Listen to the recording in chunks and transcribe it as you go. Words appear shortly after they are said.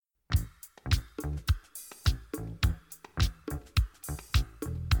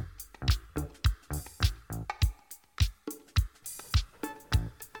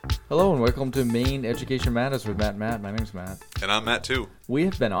Hello and welcome to Maine Education Matters with Matt. My name's Matt. And I'm Matt too. We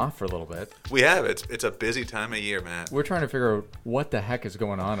have been off for a little bit. We have. It's a busy time of year, Matt. We're trying to figure out what the heck is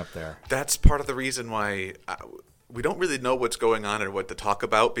going on up there. That's part of the reason why we don't really know what's going on and what to talk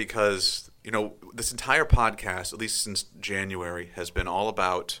about because, this entire podcast, at least since January, has been all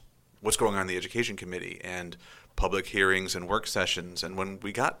about what's going on in the Education Committee and public hearings and work sessions. And when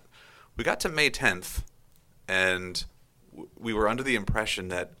we got to May 10th and we were under the impression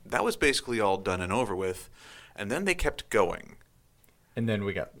that was basically all done and over with, and then they kept going. And then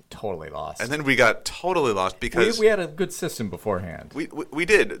we got totally lost. Because we had a good system beforehand. We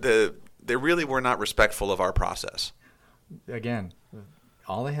did. They really were not respectful of our process. Again,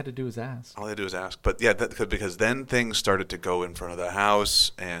 all they had to do was ask. But yeah, because then things started to go in front of the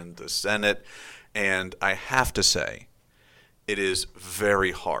House and the Senate, and I have to say, it is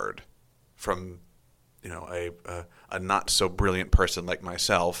very hard from a not so brilliant person like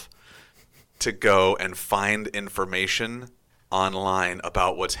myself to go and find information online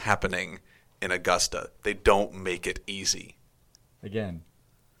about what's happening in Augusta. They don't make it easy. Again,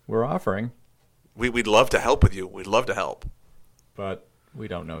 we're offering. We'd love to help with you. We'd love to help. But we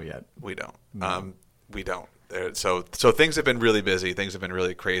don't know yet. We don't. No. We don't. So things have been really busy. Things have been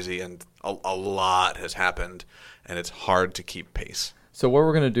really crazy, and a lot has happened, and it's hard to keep pace. So what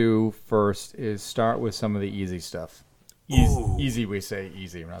we're going to do first is start with some of the easy stuff. Easy, we say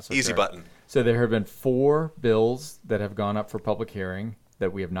easy. We're not so easy sure. Button. So there have been 4 bills that have gone up for public hearing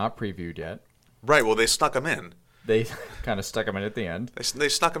that we have not previewed yet. Right. Well, they snuck them in. They kind of stuck them in at the end. They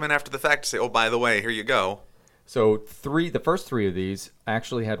snuck them in after the fact to say, oh, by the way, here you go. So the first 3 of these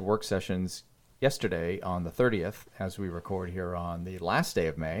actually had work sessions yesterday on the 30th, as we record here on the last day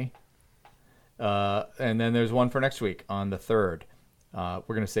of May. And then there's one for next week on the 3rd.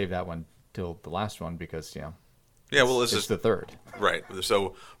 We're going to save that one till the last one because, yeah, well, it's the 3rd. Right.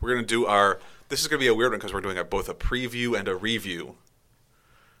 So we're going to do this is going to be a weird one because we're doing both a preview and a review.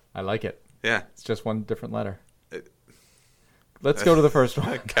 I like it. Yeah. It's just one different letter. Let's go to the first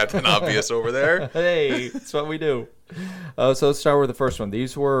one. Captain Obvious over there. Hey, that's what we do. So let's start with the first one.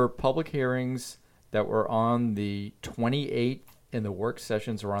 These were public hearings that were on the 28th and the work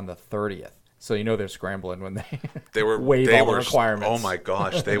sessions were on the 30th. So they're scrambling when they were waive all the requirements. Oh my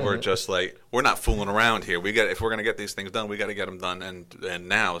gosh, they were just like, we're not fooling around here. If we're going to get these things done, we got to get them done and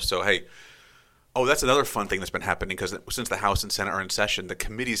now. So hey, that's another fun thing that's been happening because since the House and Senate are in session, the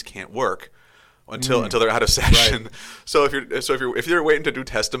committees can't work until they're out of session. Right. So if you're waiting to do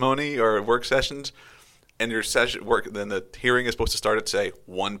testimony or work sessions, and your session work, then the hearing is supposed to start at, say,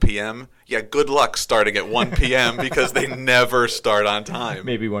 1 p.m. Yeah, good luck starting at 1 p.m. because they never start on time.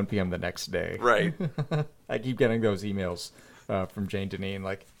 Maybe 1 p.m. the next day. Right. I keep getting those emails from Jane Deneen,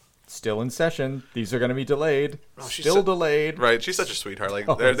 like, still in session. These are going to be delayed. Delayed. Right. She's such a sweetheart. Like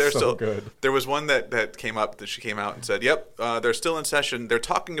they're so still good. There was one that came up that she came out and said, "Yep, they're still in session. They're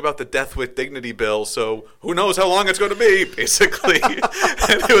talking about the Death with Dignity bill. So who knows how long it's going to be?" Basically, and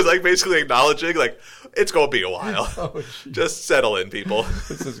it was like basically acknowledging like it's going to be a while. Oh, just settle in, people.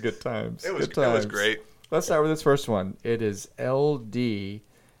 This is good times. It was great. Let's start with this first one. It is LD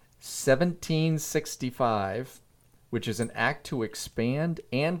 1765. Which is an act to expand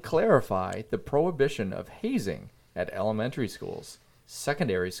and clarify the prohibition of hazing at elementary schools,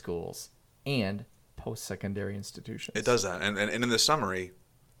 secondary schools, and post-secondary institutions. It does that. And in the summary,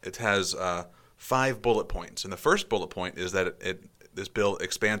 it has 5 bullet points. And the first bullet point is that this bill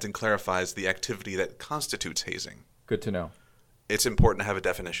expands and clarifies the activity that constitutes hazing. Good to know. It's important to have a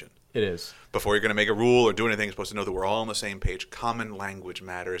definition. It is. Before you're going to make a rule or do anything, you're supposed to know that we're all on the same page. Common language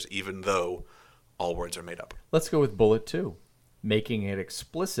matters, even though all words are made up. Let's go with bullet 2, making it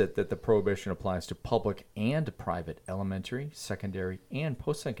explicit that the prohibition applies to public and private elementary, secondary, and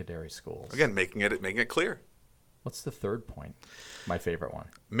post-secondary schools. Again, making it clear. What's the third point? My favorite one.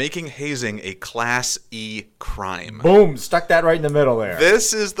 Making hazing a Class E crime. Boom! Stuck that right in the middle there.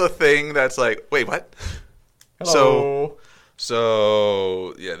 This is the thing that's like, wait, what? Hello.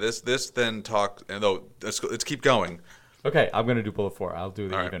 So yeah, this then talk. And though let's keep going. Okay, I'm going to do bullet 4. I'll do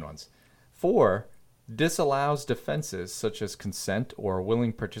the even ones. 4 disallows defenses such as consent or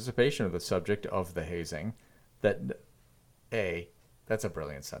willing participation of the subject of the hazing. That's a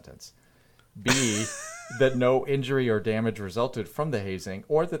brilliant sentence. B, that no injury or damage resulted from the hazing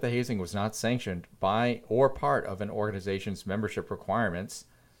or that the hazing was not sanctioned by or part of an organization's membership requirements.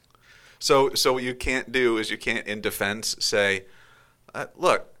 So what you can't do is you can't in defense say,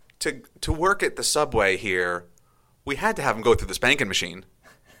 look, to work at the subway here, we had to have him go through the spanking machine.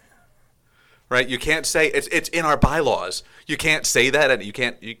 Right? You can't say it's in our bylaws. You can't say that, and you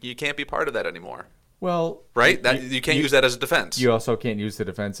can't be part of that anymore. Well, right? That you can't use that as a defense. You also can't use the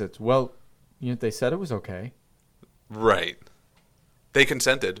defense. It's, well, they said it was okay. Right. They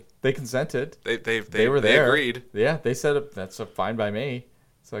consented. They consented. They were there. They agreed. Yeah, they said that's fine by me.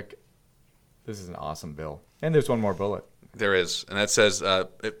 It's like, this is an awesome bill. And there's one more bullet. There is, and that says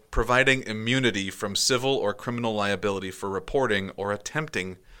providing immunity from civil or criminal liability for reporting or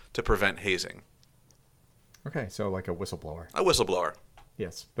attempting to prevent hazing. Okay, so like a whistleblower. A whistleblower.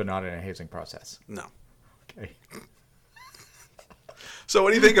 Yes, but not in a hazing process. No. Okay. So what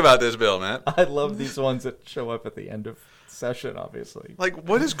do you think about this bill, Matt? I love these ones that show up at the end of session, obviously. Like,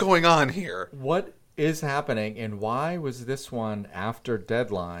 what is going on here? What is happening, and why was this one after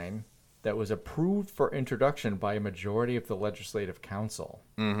deadline that was approved for introduction by a majority of the Legislative Council?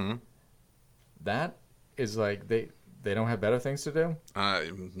 Mm-hmm. That is like, they don't have better things to do?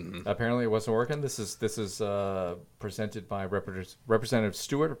 Apparently it wasn't working. This is presented by Representative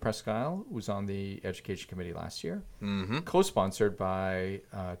Stewart of Presque Isle, who was on the Education Committee last year, co-sponsored by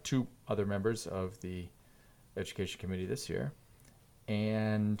two other members of the Education Committee this year.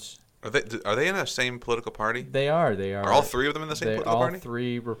 And are they in the same political party? They are. Are all three of them in the same political party? All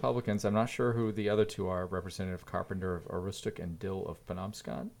three Republicans. I'm not sure who the other two are. Representative Carpenter of Aroostook and Dill of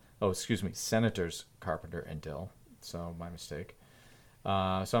Penobscot. Oh, excuse me, Senators Carpenter and Dill. So my mistake. So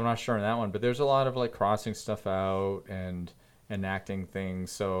I'm not sure on that one, but there's a lot of like crossing stuff out and enacting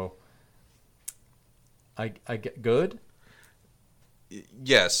things. So I get good.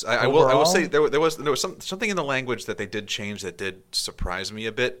 Yes, I will say there was something in the language that they did change that did surprise me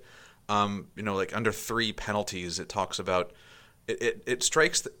a bit. Like under 3 penalties, it talks about it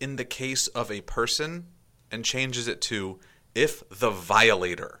strikes in the case of a person and changes it to if the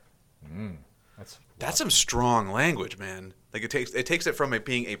violator. That's some strong language, man. Like it takes it from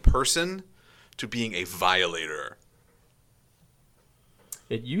being a person to being a violator.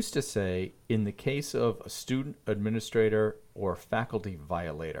 It used to say, in the case of a student, administrator, or faculty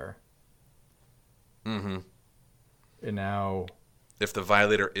violator. Mm-hmm. And now, if the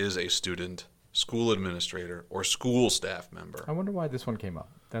violator is a student, school administrator, or school staff member. I wonder why this one came up.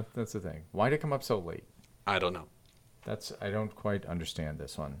 That's the thing. Why did it come up so late? I don't know. I don't quite understand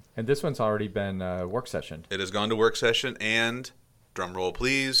this one. And this one's already been work sessioned. It has gone to work session, and, drum roll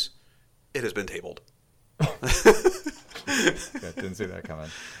please, it has been tabled. Yeah, didn't see that coming.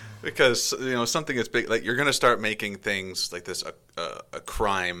 Because something that's big, like you're going to start making things like this a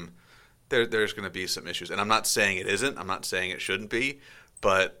crime. There's going to be some issues, and I'm not saying it isn't. I'm not saying it shouldn't be,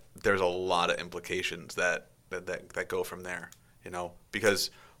 but there's a lot of implications that go from there.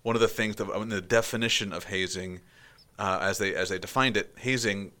 Because one of the things, the definition of hazing, as they defined it,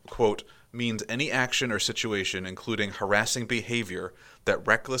 hazing, quote, means any action or situation including harassing behavior that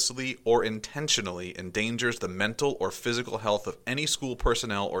recklessly or intentionally endangers the mental or physical health of any school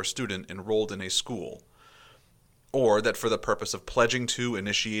personnel or student enrolled in a school, or that for the purpose of pledging to,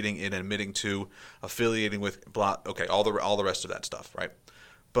 initiating in, admitting to, affiliating with, blah, okay, all the rest of that stuff, right?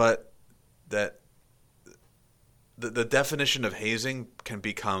 But that the definition of hazing can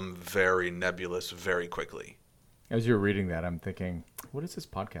become very nebulous very quickly. As you're reading that, I'm thinking, what is this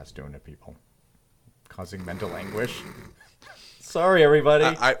podcast doing to people? Causing mental anguish? Sorry, everybody.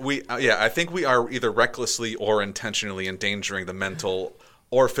 I think we are either recklessly or intentionally endangering the mental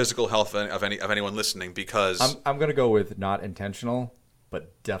or physical health of anyone listening, because I'm going to go with not intentional,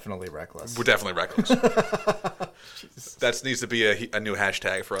 but definitely reckless. We're definitely reckless. That needs to be a new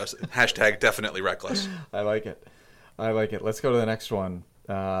hashtag for us. Hashtag definitely reckless. I like it. Let's go to the next one.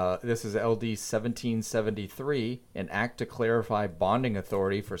 This is LD 1773, an act to clarify bonding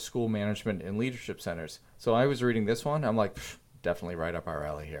authority for school management and leadership centers. So I was reading this one. I'm like, definitely right up our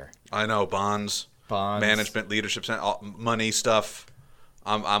alley here. I know, bonds, management, leadership center, money stuff.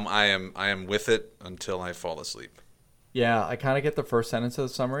 I am with it until I fall asleep. Yeah, I kind of get the first sentence of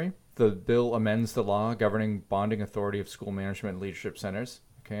the summary. The bill amends the law governing bonding authority of school management and leadership centers.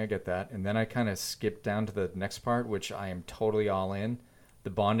 Okay, I get that. And then I kind of skip down to the next part, which I am totally all in. The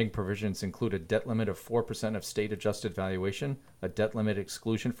bonding provisions include a debt limit of 4% of state-adjusted valuation, a debt limit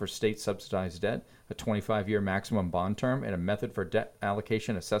exclusion for state-subsidized debt, a 25-year maximum bond term, and a method for debt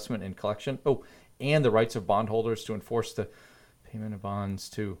allocation, assessment, and collection. Oh, and the rights of bondholders to enforce the payment of bonds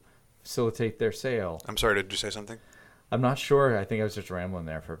to facilitate their sale. I'm sorry, did you say something? I'm not sure. I think I was just rambling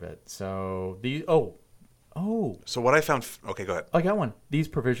there for a bit. So these. So what I found. Okay, go ahead. I got one. These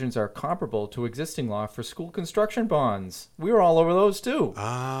provisions are comparable to existing law for school construction bonds. We were all over those too.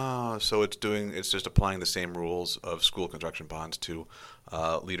 Ah, so it's just applying the same rules of school construction bonds to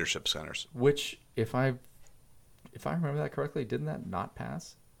leadership centers. Which, if I remember that correctly, didn't that not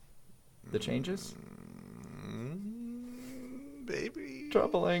pass the changes? maybe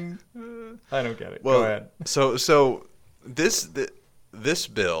troubling. I don't get it. Well, Go ahead. So this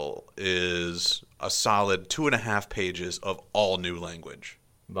bill is a solid 2.5 pages of all new language.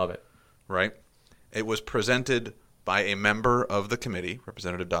 Love it. Right? It was presented by a member of the committee,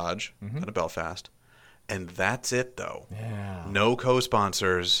 Representative Dodge, out of Belfast, and that's it, though. Yeah. No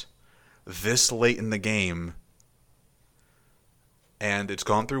co-sponsors this late in the game, and it's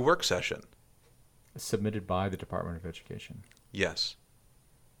gone through work session. Submitted by the Department of Education. Yes.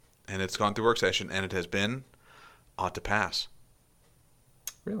 And it's gone through work session, and it has been ought to pass.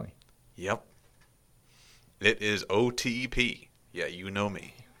 Really? Yep. It is OTEP. Yeah, you know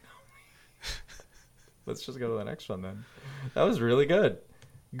me. Let's just go to the next one then. That was really good.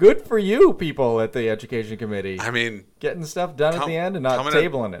 Good for you, people at the Education Committee. I mean, getting stuff done at the end and not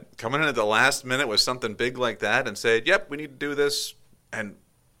tabling it. Coming in at the last minute with something big like that and saying, yep, we need to do this. And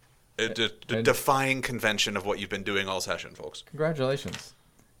defying convention of what you've been doing all session, folks. Congratulations.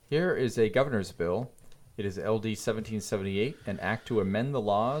 Here is a governor's bill. It is LD 1778, an act to amend the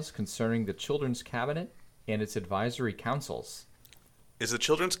laws concerning the Children's Cabinet and its advisory councils. Is the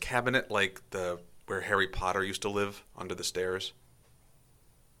Children's Cabinet like where Harry Potter used to live, under the stairs?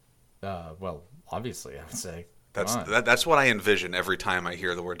 Well, obviously, I would say. That's what I envision every time I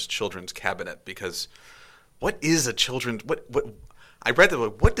hear the words Children's Cabinet, because what is a children's... What I read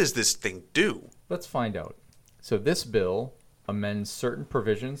what does this thing do? Let's find out. So this bill amends certain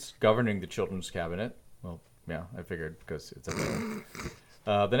provisions governing the Children's Cabinet. Well, yeah, I figured because it's a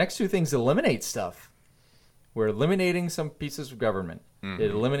bill. The next two things eliminate stuff. We're eliminating some pieces of government. Mm-hmm.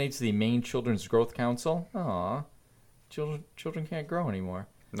 It eliminates the Maine Children's Growth Council. Aw, children can't grow anymore.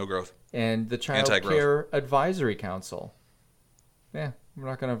 No growth. And the Child Care Advisory Council. Yeah, we're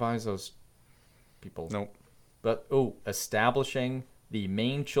not going to advise those people. Nope. But, establishing the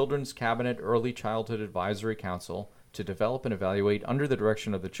Maine Children's Cabinet Early Childhood Advisory Council to develop and evaluate under the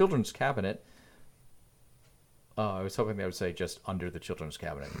direction of the Children's Cabinet. I was hoping they would say just under the Children's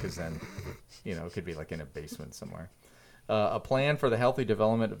Cabinet, because then, it could be like in a basement somewhere. A plan for the healthy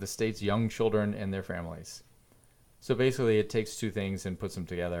development of the state's young children and their families. So basically, it takes two things and puts them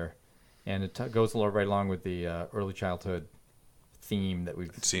together, and it goes right along with the early childhood theme that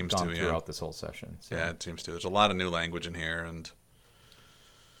we've gone throughout this whole session. So. Yeah, it seems to. There's a lot of new language in here, and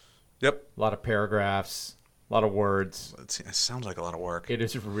yep, a lot of paragraphs, a lot of words. It sounds like a lot of work. It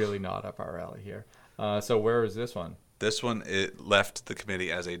is really not up our alley here. So where is this one? This one, it left the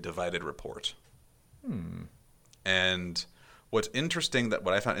committee as a divided report. And what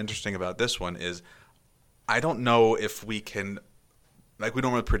I found interesting about this one is, I don't know if we can, we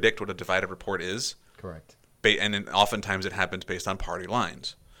don't really predict what a divided report is. Correct. And oftentimes it happens based on party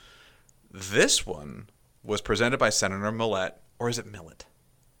lines. This one was presented by Senator Millett, or is it Millett?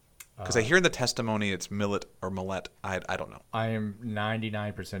 Because I hear in the testimony it's Millett or Millett. I don't know. I am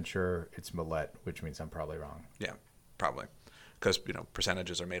 99% sure it's Millett, which means I'm probably wrong. Yeah, probably. Because,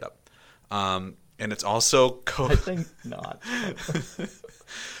 percentages are made up. And it's also... I think not.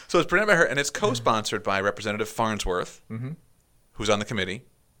 So it's presented by her, and it's co-sponsored by Representative Farnsworth, who's on the committee.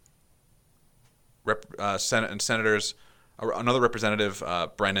 And Senators... Another Representative,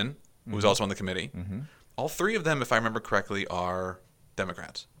 Brennan, who's also on the committee. All three of them, if I remember correctly, are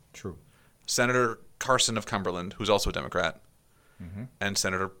Democrats. True. Senator Carson of Cumberland, who's also a Democrat, and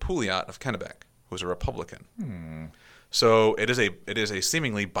Senator Pouliot of Kennebec, who's a Republican. So it is a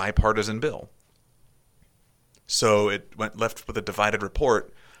seemingly bipartisan bill. So it left with a divided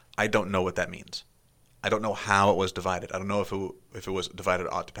report. I don't know what that means. I don't know how it was divided. I don't know if it was divided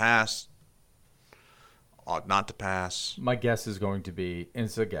ought to pass, ought not to pass. My guess is going to be, and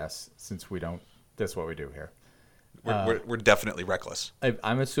it's a guess since we don't. That's what we do here. We're definitely reckless.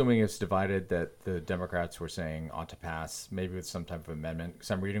 I'm assuming it's divided that the Democrats were saying ought to pass, maybe with some type of amendment. Because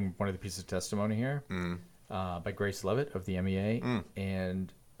I'm reading one of the pieces of testimony here by Grace Levitt of the MEA.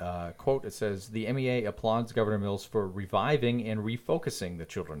 And, quote, it says, the MEA applauds Governor Mills for reviving and refocusing the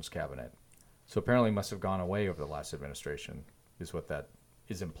Children's Cabinet. So apparently must have gone away over the last administration, is what that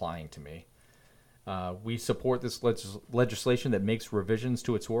is implying to me. We support this legislation that makes revisions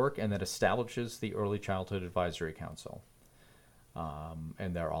to its work and that establishes the Early Childhood Advisory Council.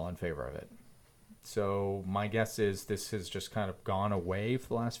 And they're all in favor of it. So my guess is this has just kind of gone away for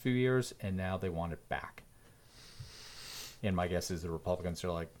the last few years, and now they want it back. And my guess is the Republicans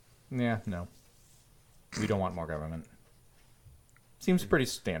are like, yeah, no. We don't want more government. Seems pretty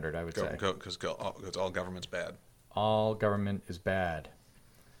standard, I would say. Because all government's bad. All government is bad.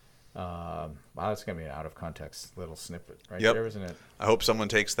 Wow, that's going to be an out of context little snippet right Yep. there, isn't it? I hope someone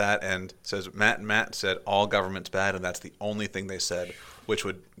takes that and says Matt said all government's bad, and that's the only thing they said, which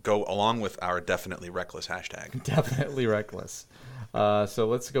would go along with our definitely reckless hashtag. Definitely reckless. So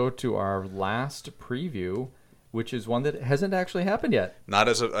let's go to our last preview, which is one that hasn't actually happened yet. Not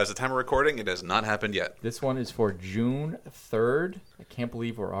as a time of recording, it has not happened yet. This one is for June 3rd. I can't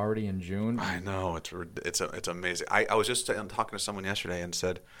believe we're already in June. I know it's amazing. I was just talking to someone yesterday and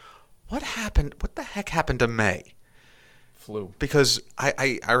said, "What happened? What the heck happened to May?" Flu. Because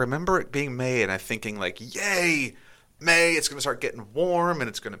I remember it being May, and I'm thinking like, "Yay, May! It's going to start getting warm, and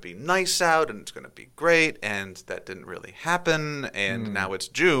it's going to be nice out, and it's going to be great." And that didn't really happen. And now it's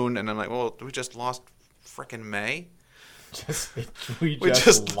June, and I'm like, "Well, we just lost frickin' May." We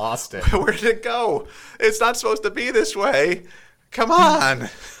just lost it. Where did it go? It's not supposed to be this way. Come on.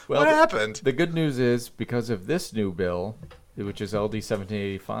 Well, what happened? The good news is because of this new bill, which is LD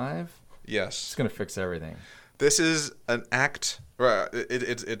 1785, Yes. it's going to fix everything. This is an act.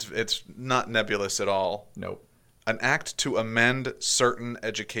 It's not nebulous at all. Nope. An act to amend certain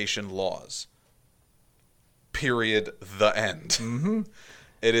education laws. Period. The end. Mm-hmm.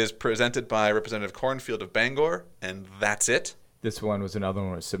 It is presented by Representative Cornfield of Bangor, and that's it. This one was another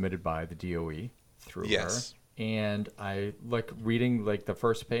one was submitted by the DOE through Yes. her. And I like reading like the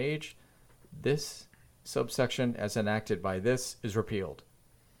first page. This subsection as enacted by this is repealed.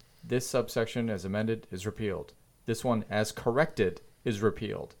 This subsection as amended is repealed. This one as corrected is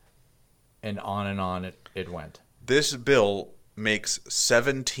repealed. And on it went. This bill makes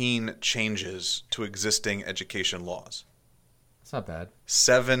 17 changes to existing education laws. It's not bad.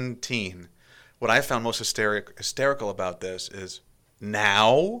 17. What I found most hysterical about this is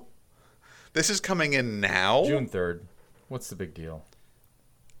now? This is coming in now? June 3rd. What's the big deal?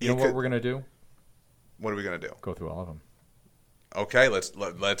 You You know what could- we're going to do? What are we going to do? Go through all of them. Okay,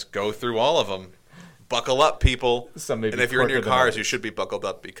 let's go through all of them. Buckle up, people. Some may And be if you're in your quicker than cars, others. you should be buckled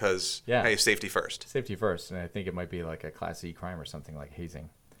up because, Yeah. hey, safety first. Safety first. And I think it might be like a Class E crime or something like hazing.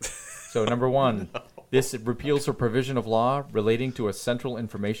 So number one, this repeals a provision of law relating to a central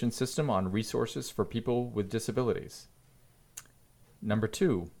information system on resources for people with disabilities. Number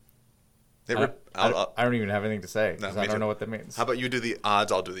two, I don't even have anything to say because me I don't too. know what that means. How about you do the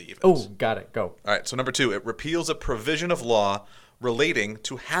odds, I'll do the evens. Oh, got it. Go. All right, so number two, it repeals a provision of law relating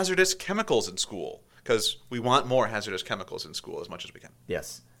to hazardous chemicals in school because we want more hazardous chemicals in school as much as we can.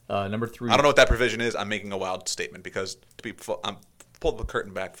 Yes. Number three. I don't know what that provision is. I'm making a wild statement because I'm pull the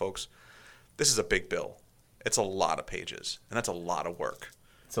curtain back, folks. This is a big bill. It's a lot of pages, and that's a lot of work.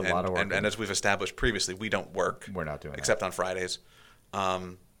 It's a lot of work. And as we've established previously, we don't work. We're not doing except on Fridays.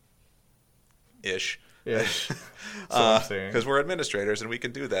 Ish. Ish. That's what I'm saying. Because we're administrators and we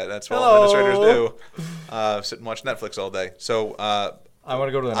can do that. That's what Hello. administrators do. Sit and watch Netflix all day. So I want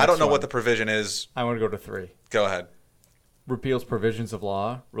to go to the next I don't know one. what the provision is. I want to go to three. Go ahead. Repeals provisions of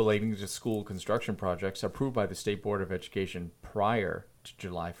law relating to school construction projects approved by the State Board of Education prior to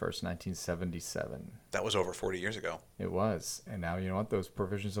July 1st, 1977. That was over 40 years ago. It was. And now you know what? Those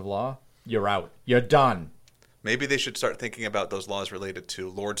provisions of law, you're out. You're done. Maybe they should start thinking about those laws related to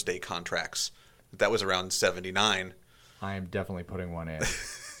Lord's Day contracts. That was around 79. I am definitely putting one in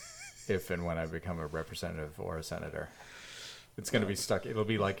if and when I become a representative or a senator. It's going to be stuck. It'll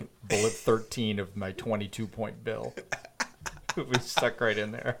be like bullet 13 of my 22-point bill. It'll be stuck right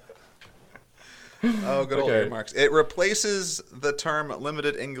in there. Oh, good old Okay. earmarks. It replaces the term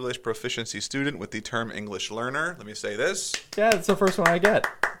limited English proficiency student with the term English learner. Let me say this. Yeah, it's the first one I get.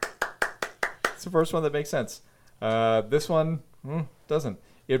 It's the first one that makes sense. This one doesn't.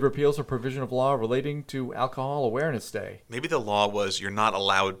 It repeals a provision of law relating to Alcohol Awareness Day. Maybe the law was you're not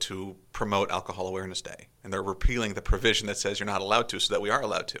allowed to promote Alcohol Awareness Day. And they're repealing the provision that says you're not allowed to so that we are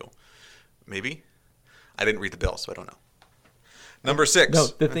allowed to. Maybe? I didn't read the bill, so I don't know. Number 6. No,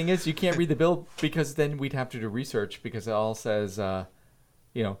 the thing is, you can't read the bill because then we'd have to do research because it all says,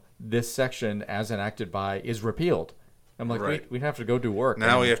 this section as enacted by is repealed. I'm like, Right. we'd have to go do work. Now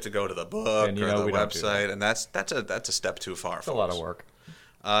And we have to go to the book And or the we don't do that. website, and that's a step too far. It's a lot of work.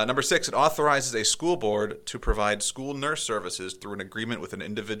 Number 6, it authorizes a school board to provide school nurse services through an agreement with an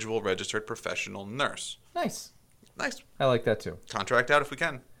individual registered professional nurse. Nice. Nice. I like that too. Contract out if we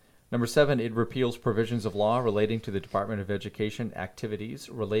can. Number 7, it repeals provisions of law relating to the Department of Education activities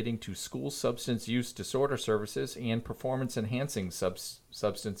relating to school substance use disorder services and performance-enhancing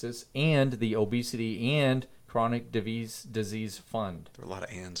substances and the Obesity and Chronic Disease Fund. There are a lot of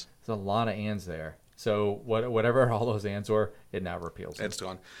ands. There's a lot of ands there. So whatever all those ands were, it now repeals them. It's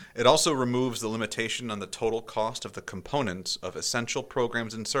gone. It also removes the limitation on the total cost of the components of essential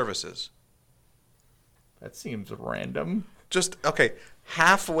programs and services. That seems random. Okay,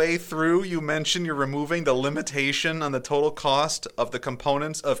 halfway through, you mention you're removing the limitation on the total cost of the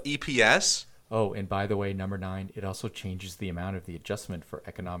components of EPS. Oh, and by the way, number 9, it also changes the amount of the adjustment for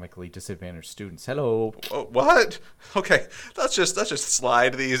economically disadvantaged students. Hello. Oh, what? Okay, let's just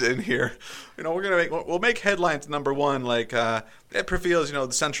slide these in here. We'll make headlines number 1 like it reveals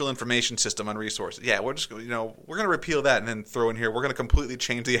the central information system on resources. Yeah, we're gonna repeal that and then throw in here we're gonna completely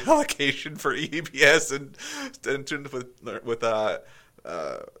change the allocation for EPS and students with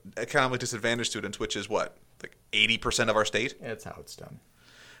economically disadvantaged students, which is what, like 80% of our state. That's how it's done.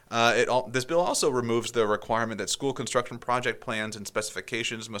 This bill also removes the requirement that school construction project plans and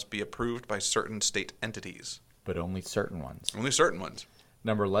specifications must be approved by certain state entities. But only certain ones. Only certain ones.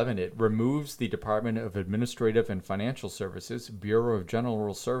 Number 11, it removes the Department of Administrative and Financial Services, Bureau of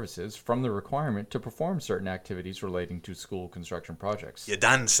General Services, from the requirement to perform certain activities relating to school construction projects. You're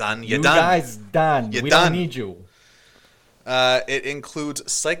done, son. You're you done. Guys done. You're we done. don't need you. It includes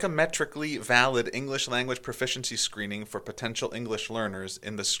psychometrically valid English language proficiency screening for potential English learners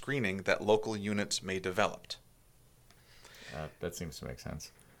in the screening that local units may develop. That seems to make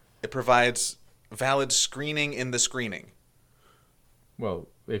sense. It provides valid screening in the screening. Well,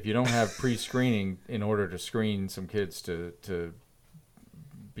 if you don't have pre-screening in order to screen some kids to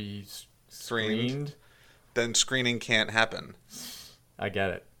be screened, then screening can't happen. I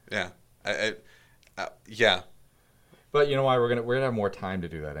get it. Yeah. Yeah. But you know why? We're gonna have more time to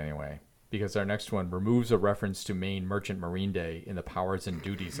do that anyway, because our next one removes a reference to Maine Merchant Marine Day in the powers and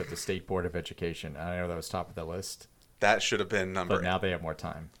duties of the State Board of Education. I know that was top of the list. That should have been number. But now they have more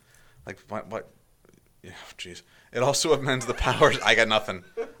time. Like what? Yeah, jeez. It also amends the powers. I got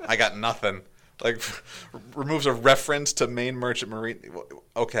nothing. Like removes a reference to Maine Merchant Marine.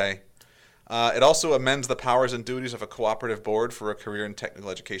 Okay. It also amends the powers and duties of a cooperative board for a career and technical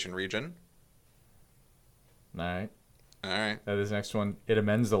education region. All right. All right. This next one, it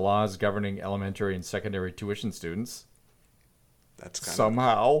amends the laws governing elementary and secondary tuition students. That's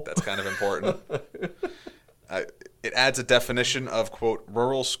kind of important. It adds a definition of, quote,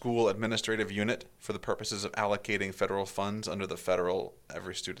 rural school administrative unit for the purposes of allocating federal funds under the Federal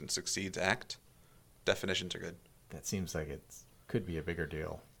Every Student Succeeds Act. Definitions are good. That seems like it could be a bigger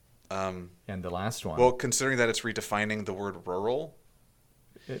deal. And the last one. Well, considering that it's redefining the word rural.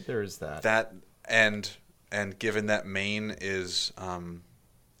 There is that. And given that Maine is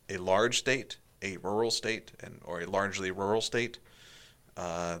a large state, a rural state, or a largely rural state,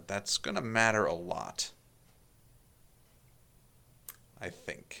 that's going to matter a lot, I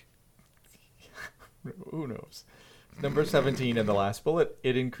think. Who knows? Number 17 in the last bullet,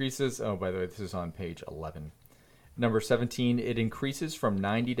 it increases. Oh, by the way, this is on page 11. Number 17, it increases from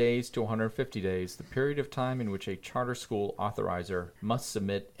 90 days to 150 days the period of time in which a charter school authorizer must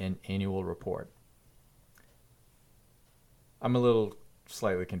submit an annual report. I'm a little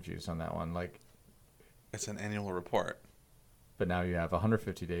slightly confused on that one. Like, it's an annual report. But now you have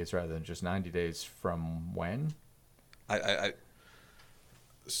 150 days rather than just 90 days from when?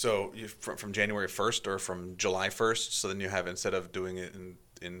 So from January 1st or from July 1st, so then you have, instead of doing it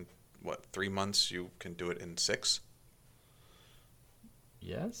in 3 months, you can do it in 6?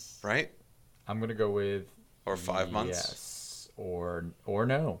 Yes. Right? I'm going to go with... Or 5 months? Yes. Or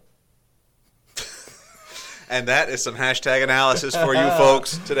no. And that is some hashtag analysis for you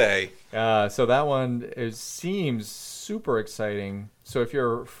folks today. So that one seems super exciting. So if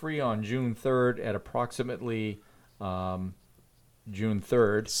you're free on June 3rd at approximately June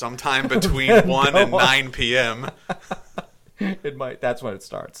 3rd. Sometime between 1 and 9 p.m. That's when it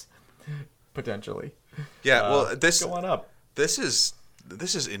starts, potentially. Yeah, well, go on up. This is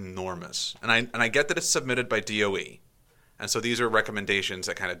enormous. And I get that it's submitted by DOE. And so these are recommendations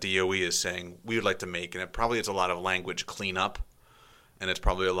that kind of DOE is saying we would like to make, and it's a lot of language cleanup, and it's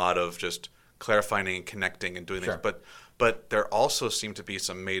probably a lot of just clarifying and connecting and doing Sure. things. But there also seem to be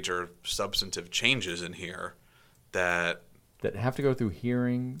some major substantive changes in here that have to go through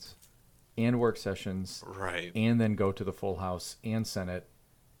hearings and work sessions, right, and then go to the full House and Senate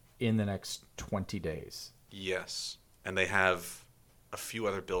in the next 20 days. Yes, and they have a few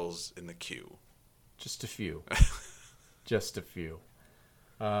other bills in the queue. Just a few. Just a few.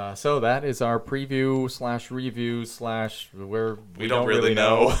 So that is our preview / review / where we don't really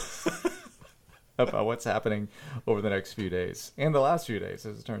know about what's happening over the next few days and the last few days,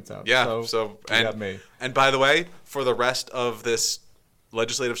 as it turns out. Yeah. So you got me. And by the way, for the rest of this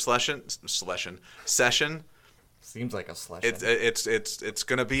legislative session, seems like a session. It's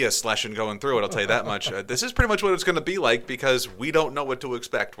going to be a session going through it. I'll tell you that much. This is pretty much what it's going to be like because we don't know what to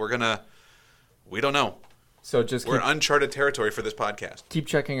expect. We don't know. So just we're in uncharted territory for this podcast. keep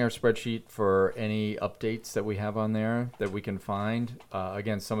checking our spreadsheet for any updates that we have on there that we can find.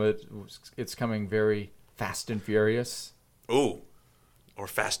 Again, some of it's coming very fast and furious. Ooh, or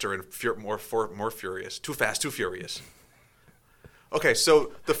faster and more furious. Too fast, too furious. Okay,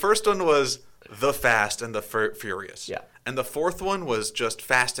 so the first one was The Fast and the Furious. Yeah. And the fourth one was just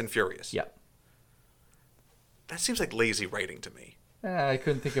Fast and Furious. Yeah. That seems like lazy writing to me. I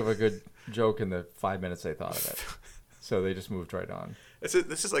couldn't think of a good joke in the 5 minutes I thought of it, so they just moved right on. This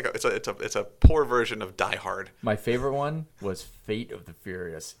is like it's a poor version of Die Hard. My favorite one was Fate of the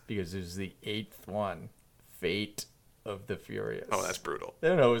Furious because it was the 8th one. Fate of the Furious. Oh, that's brutal. I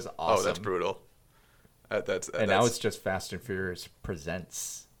don't know, it was awesome. Oh, that's brutal. Now it's just Fast and Furious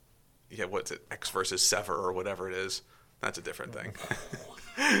Presents. Yeah, what's it? X versus Sever or whatever it is. That's a different thing.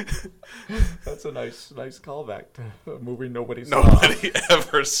 That's a nice callback to a movie nobody saw. Nobody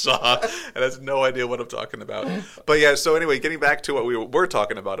ever saw, and has no idea what I'm talking about. But yeah, so anyway, getting back to what we were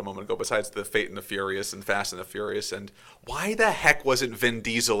talking about a moment ago, besides the Fate and the Furious and Fast and the Furious, and why the heck wasn't Vin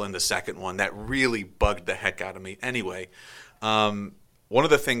Diesel in the second one? That really bugged the heck out of me. Anyway, one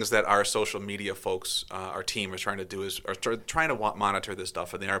of the things that our social media folks, our team, is trying to do is trying to monitor this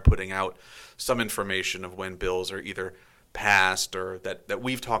stuff, and they are putting out some information of when bills are either passed or that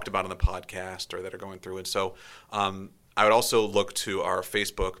we've talked about on the podcast or that are going through. And so I would also look to our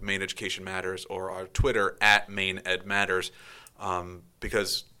Facebook, Maine Education Matters, or our Twitter, @MaineEdMatters,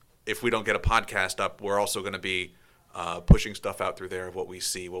 because if we don't get a podcast up, we're also going to be pushing stuff out through there of what we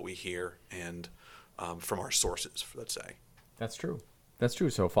see, what we hear, and from our sources, let's say. That's true. That's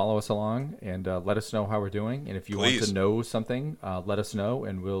true. So follow us along and let us know how we're doing. And if you want to know something, let us know,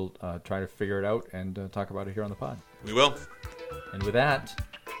 and we'll try to figure it out and talk about it here on the pod. We will. And with that,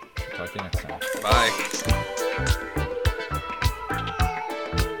 talk to you next time. Bye.